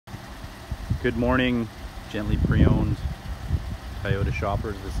Good morning, gently pre-owned Toyota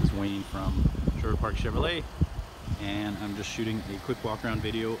shoppers. This is Wayne from Toyota Park Chevrolet, and I'm just shooting a quick walk-around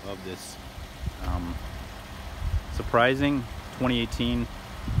video of this surprising 2018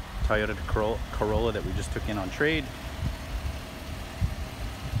 Toyota Corolla that we just took in on trade.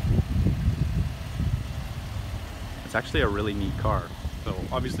 It's actually a really neat car. So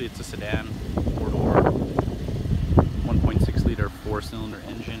obviously it's a sedan, 4-door, 1.6 liter 4-cylinder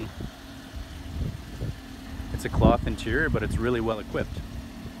engine. It's a cloth interior, but it's really well equipped.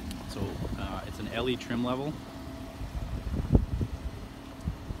 So it's an LE trim level,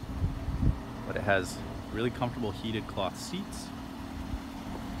 but it has really comfortable heated cloth seats,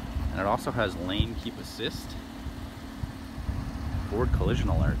 and it also has lane keep assist, forward collision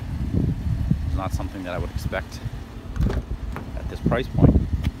alert. It's not something that I would expect at this price point.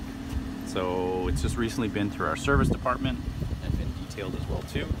 So it's just recently been through our service department and been detailed as well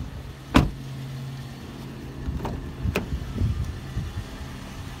too.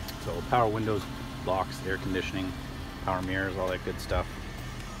 So power windows, locks, air conditioning, power mirrors, all that good stuff.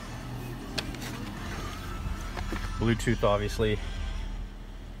 Bluetooth, obviously.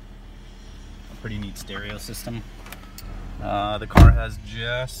 A pretty neat stereo system. The car has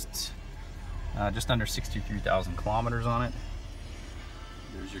just under 63,000 kilometers on it.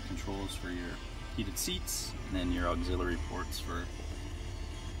 There's your controls for your heated seats, and then your auxiliary ports for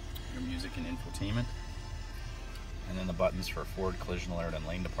your music and infotainment. And then the buttons for forward collision alert and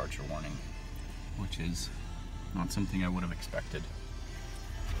lane departure warning, which is not something I would have expected,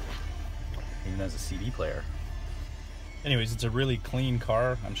 even as a CD player. Anyways, it's a really clean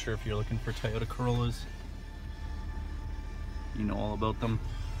car. I'm sure if you're looking for Toyota Corollas, you know all about them.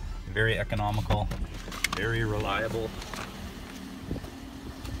 Very economical, very reliable,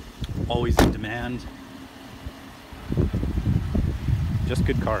 always in demand. Just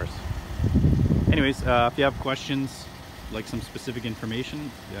good cars. Anyways, if you have questions, like some specific information,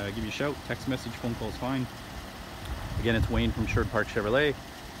 give me a shout, text message, phone call is fine. Again, it's Wayne from Toyota Park Chevrolet.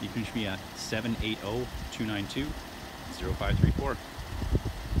 You can reach me at 780-292-0534.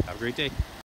 Have a great day.